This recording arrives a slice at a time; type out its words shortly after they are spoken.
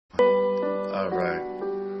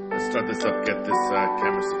start this up, get this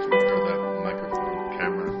camera situation, or that microphone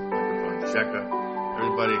check up.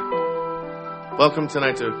 Everybody, welcome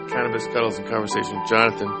tonight to Cannabis Cuddles and Conversation.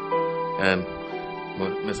 Jonathan and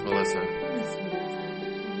Miss Melissa.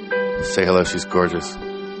 Say hello, she's gorgeous.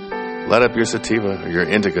 Light up your sativa, or your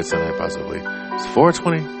indica tonight, possibly. It's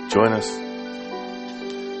 4:20, join us.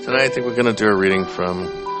 Tonight I think we're going to do a reading from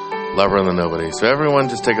Lover and the Nobody. So everyone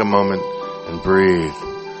just take a moment and breathe.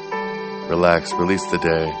 Relax, release the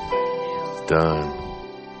day. It's done.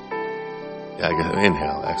 Yeah, I guess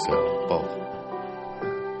inhale, exhale, both.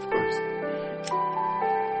 Of course.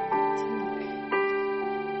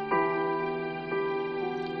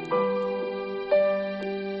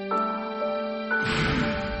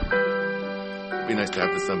 It'd be nice to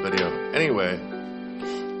have this on video. Anyway,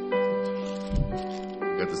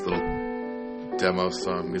 we got this little demo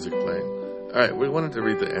song music playing. Alright, we wanted to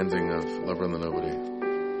read the ending of Lover and the Nobody.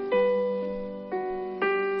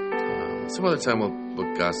 Some other time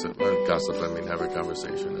we'll gossip. Gossip, I mean have a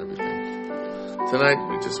conversation and everything. Tonight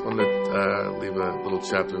we just want to leave a little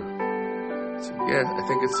chapter. So, yeah, I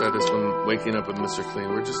think it's this one, Waking Up with Mr. Clean.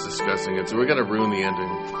 We're just discussing it, so we're going to ruin the ending.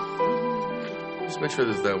 Just make sure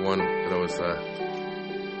there's that one that always the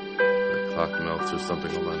clock melts or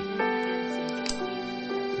something. Hold on.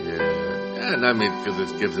 Yeah, not me because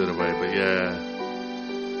it gives it away, but yeah.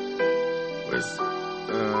 Where's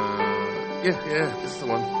yeah, this is the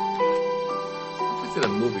one. I did a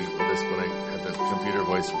movie with this when I had the computer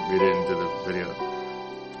voice read it into the video.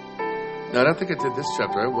 No, I don't think I did this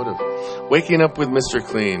chapter. I would have. Waking Up with Mr.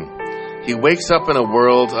 Clean. He wakes up in a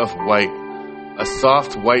world of white, a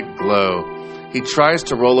soft white glow. He tries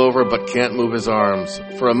to roll over but can't move his arms.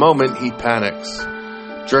 For a moment, he panics,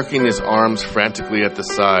 jerking his arms frantically at the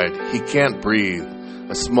side. He can't breathe.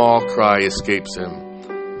 A small cry escapes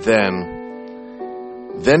him.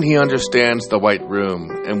 Then he understands the white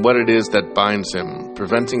room and what it is that binds him,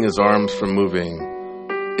 preventing his arms from moving.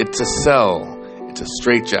 It's a cell. It's a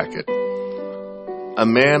straitjacket. A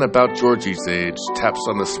man about Georgie's age taps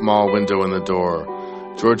on the small window in the door.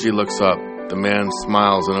 Georgie looks up. The man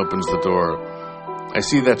smiles and opens the door. I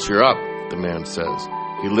see that you're up, the man says.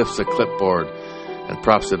 He lifts a clipboard and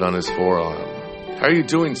props it on his forearm. How are you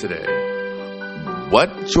doing today?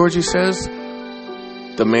 What? Georgie says.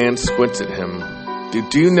 The man squints at him.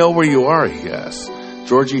 Do you know where you are? He asks.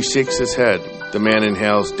 Georgie shakes his head. The man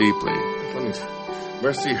inhales deeply.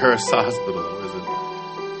 Mercyhurst Hospital, is it?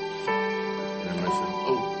 Intermission.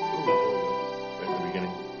 Right at the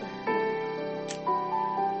beginning.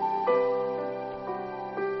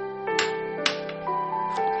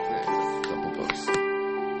 Okay, couple books.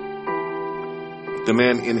 The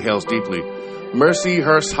man inhales deeply.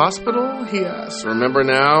 Mercyhurst Hospital? He asks. Remember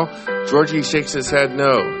now? Georgie shakes his head.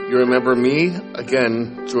 No. You remember me?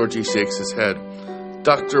 Again, Georgie shakes his head.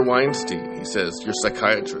 Dr. Weinstein, he says, your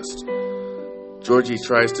psychiatrist. Georgie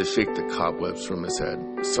tries to shake the cobwebs from his head.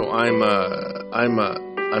 So I'm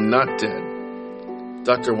not dead.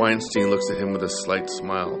 Dr. Weinstein looks at him with a slight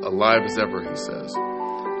smile. Alive as ever, he says.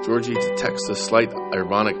 Georgie detects a slight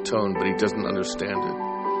ironic tone, but he doesn't understand it.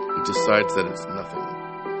 He decides that it's nothing.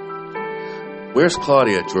 Where's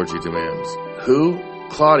Claudia? Georgie demands. Who?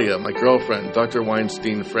 Claudia, my girlfriend. Dr.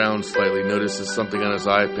 Weinstein frowns slightly, notices something on his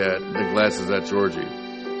iPad, then glances at Georgie.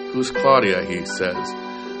 Who's Claudia? He says.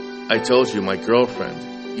 I told you, my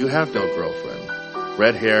girlfriend. You have no girlfriend.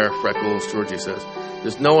 Red hair, freckles, Georgie says.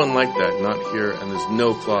 There's no one like that, not here, and there's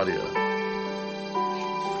no Claudia.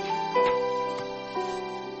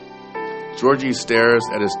 Georgie stares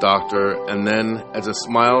at his doctor, and then, as a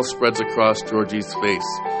smile spreads across Georgie's face,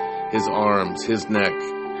 his arms, his neck,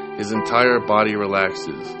 his entire body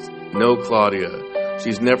relaxes. No Claudia.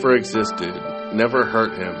 She's never existed, never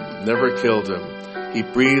hurt him, never killed him. He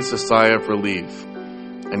breathes a sigh of relief.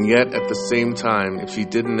 And yet, at the same time, if she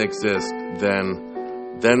didn't exist, then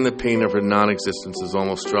the pain of her non-existence is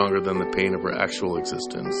almost stronger than the pain of her actual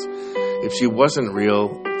existence. If she wasn't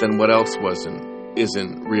real, then what else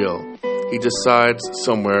isn't real? He decides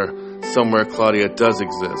somewhere Claudia does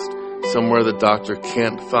exist. Somewhere the doctor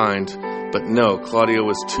can't find, but no, Claudia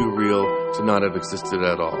was too real to not have existed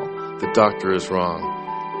at all. The doctor is wrong.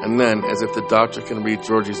 And then, as if the doctor can read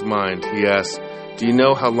Georgie's mind, he asks, do you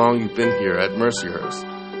know how long you've been here at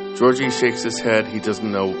Mercyhurst? Georgie shakes his head. He doesn't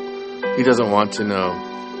know. He doesn't want to know.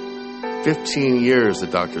 15 years, the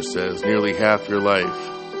doctor says, nearly half your life.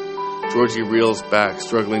 Georgie reels back,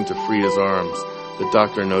 struggling to free his arms. The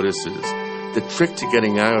doctor notices. The trick to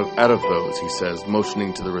getting out of those, he says,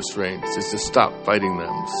 motioning to the restraints, is to stop fighting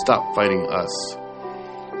them, stop fighting us.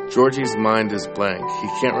 Georgie's mind is blank. He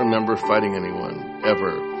can't remember fighting anyone,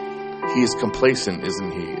 ever. He is complacent,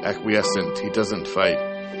 isn't he? Acquiescent. He doesn't fight.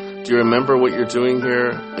 Do you remember what you're doing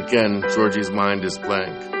here? Again, Georgie's mind is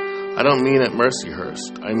blank. I don't mean at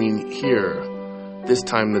Mercyhurst. I mean here. This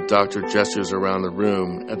time the doctor gestures around the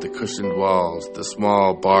room, at the cushioned walls, the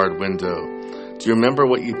small barred window. Do you remember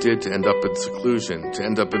what you did to end up in seclusion, to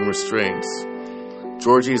end up in restraints?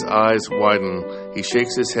 Georgie's eyes widen. He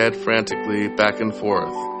shakes his head frantically back and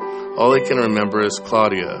forth. All he can remember is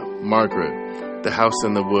Claudia, Margaret, the house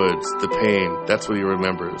in the woods, the pain. That's what he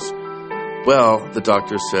remembers. Well, the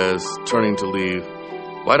doctor says, turning to leave,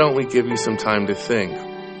 why don't we give you some time to think?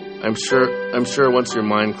 I'm sure once your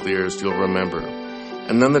mind clears, you'll remember.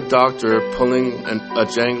 And then the doctor, pulling a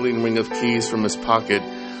jangling ring of keys from his pocket,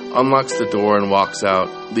 unlocks the door and walks out,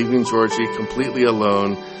 leaving Georgie completely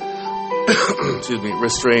alone,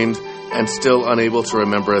 restrained and still unable to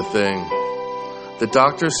remember a thing. The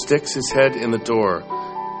doctor sticks his head in the door.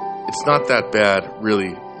 It's not that bad,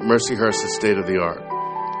 really. Mercyhurst is state-of-the-art.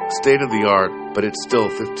 State-of-the-art, but it's still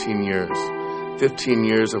 15 years. 15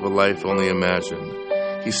 years of a life only imagined.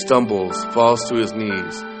 He stumbles, falls to his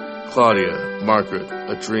knees. Claudia, Margaret,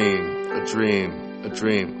 a dream, a dream, a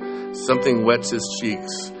dream. Something wets his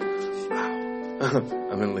cheeks.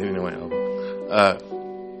 I've been leaning on my elbow.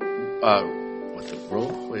 What's it?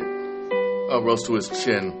 Rolls to his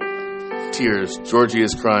chin. Tears. Georgie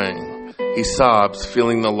is crying. He sobs,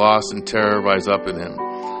 feeling the loss and terror rise up in him.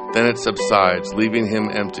 Then it subsides, leaving him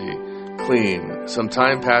empty, clean. Some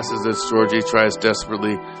time passes as Georgie tries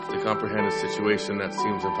desperately to comprehend a situation that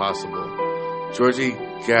seems impossible. Georgie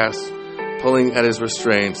gasps, pulling at his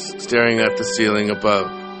restraints, staring at the ceiling above.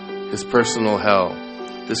 His personal hell.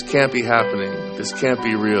 This can't be happening. This can't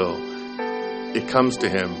be real. It comes to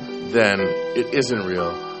him. Then, it isn't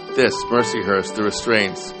real. This, Mercyhurst, the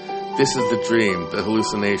restraints. This is the dream, the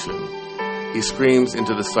hallucination. He screams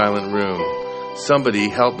into the silent room. Somebody,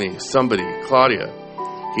 help me. Somebody. Claudia.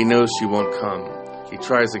 He knows she won't come. He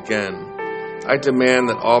tries again. I demand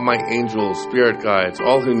that all my angels, spirit guides,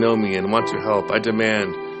 all who know me and want to help, I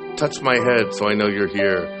demand, touch my head so I know you're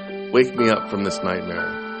here. Wake me up from this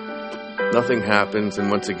nightmare. Nothing happens,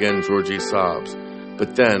 and once again Georgie sobs.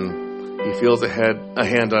 But then, he feels a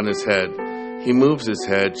hand on his head. He moves his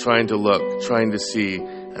head, trying to look, trying to see,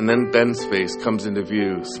 and then Ben's face comes into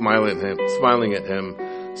view, smiling at him,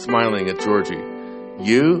 smiling at Georgie.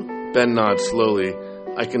 You? Ben nods slowly.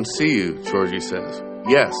 I can see you, Georgie says.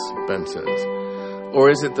 Yes, Ben says. Or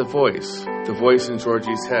is it the voice in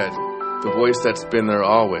Georgie's head, the voice that's been there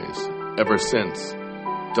always, ever since?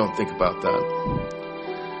 Don't think about that.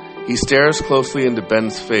 He stares closely into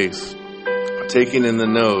Ben's face, taking in the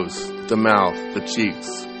nose, the mouth, the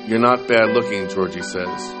cheeks. You're not bad looking, Georgie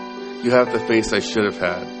says. You have the face I should have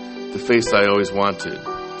had, the face I always wanted.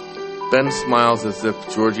 Ben smiles as if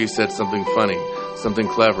Georgie said something funny, something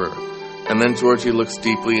clever, and then Georgie looks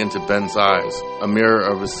deeply into Ben's eyes, a mirror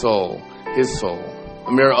of his soul, his soul,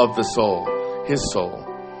 a mirror of the soul, his soul.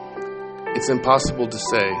 It's impossible to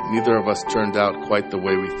say. Neither of us turned out quite the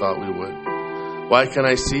way we thought we would. Why can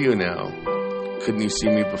I see you now? Couldn't you see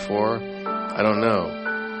me before? I don't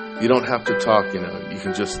know. You don't have to talk, you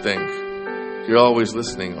can just think. You're always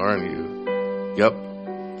listening, aren't you?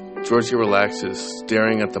 Yep. Georgie relaxes,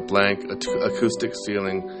 staring at the blank acoustic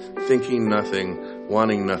ceiling, thinking nothing,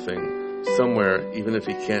 wanting nothing. Somewhere, even if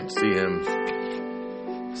he can't see him,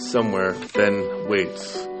 somewhere, Ben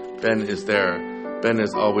waits. Ben is there. Ben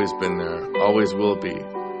has always been there, always will be.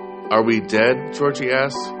 Are we dead? Georgie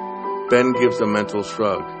asks. Ben gives a mental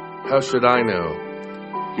shrug. How should I know?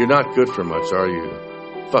 You're not good for much, are you?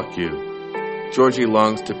 Fuck you. Georgie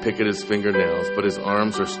longs to pick at his fingernails, but his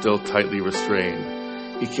arms are still tightly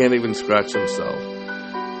restrained. He can't even scratch himself.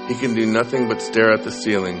 He can do nothing but stare at the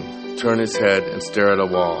ceiling, turn his head, and stare at a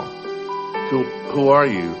wall. Who are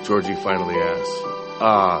you? Georgie finally asks.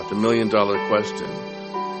 Ah, the million-dollar question.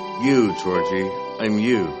 You, Georgie. I'm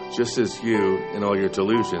you, just as you, in all your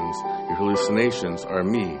delusions, your hallucinations, are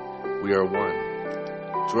me. We are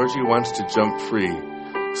one. Georgie wants to jump free,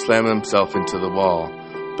 slam himself into the wall.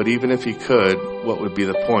 But even if he could, what would be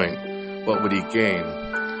the point? What would he gain?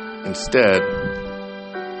 Instead,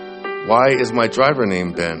 why is my driver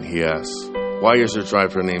named Ben? He asks. Why is your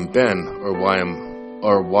driver named Ben, or why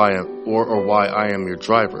I am your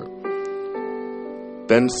driver?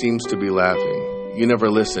 Ben seems to be laughing. You never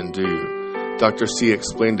listen, do you? Dr. C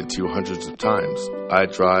explained it to you hundreds of times. I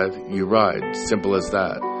drive, you ride, simple as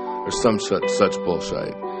that, or some such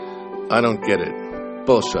bullshit. I don't get it.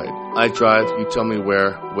 Bullshit. I drive, you tell me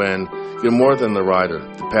where, when. You're more than the rider,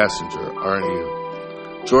 the passenger, aren't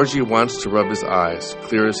you? Georgie wants to rub his eyes,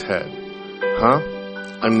 clear his head. Huh?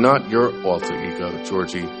 I'm not your alter ego,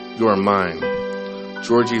 Georgie. You're mine.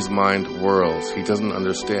 Georgie's mind whirls. He doesn't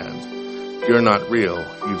understand. You're not real.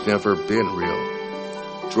 You've never been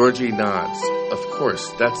real. Georgie nods. Of course,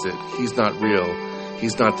 that's it. He's not real.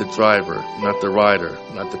 He's not the driver, not the rider,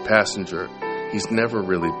 not the passenger. He's never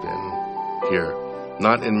really been here.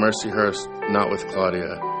 Not in Mercyhurst, not with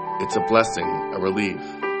Claudia. It's a blessing, a relief.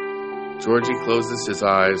 Georgie closes his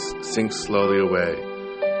eyes, sinks slowly away.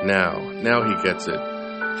 Now he gets it.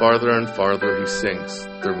 Farther and farther he sinks.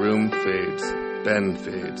 The room fades. Ben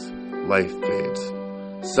fades. Life fades.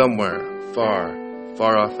 Somewhere,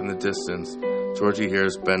 far off in the distance, Georgie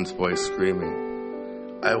hears Ben's voice screaming,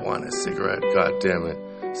 I want a cigarette, goddammit.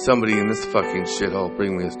 Somebody in this fucking shithole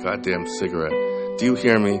bring me this goddamn cigarette. Do you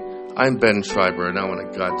hear me? I'm Ben Schreiber and I want a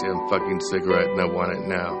goddamn fucking cigarette and I want it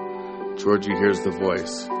now. Georgie hears the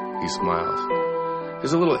voice. He smiles.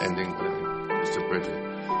 There's a little ending, but just to bridge it.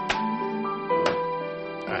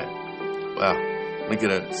 Alright. Wow. Let me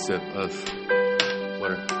get a sip of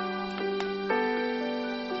water.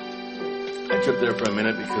 I tripped there for a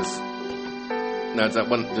minute because now it's that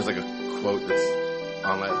one. There's like a quote that's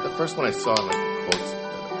online. The first one I saw, like quotes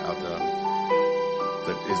out there,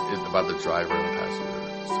 that is about the driver and the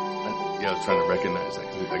passenger. So, I was trying to recognize that.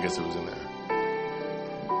 I guess it was in there.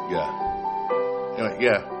 Yeah. Anyway,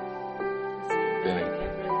 yeah. Benny.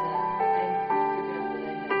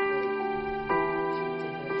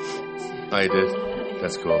 Oh, you did?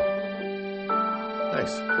 That's cool.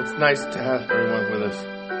 Nice. Well, it's nice to have everyone with us.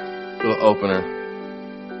 Little opener.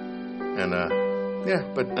 And, yeah,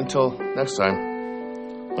 but until next time,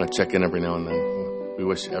 I want to check in every now and then. We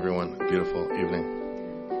wish everyone a beautiful evening.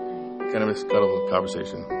 Kind of a cuddle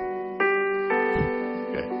conversation.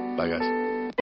 Okay, bye guys.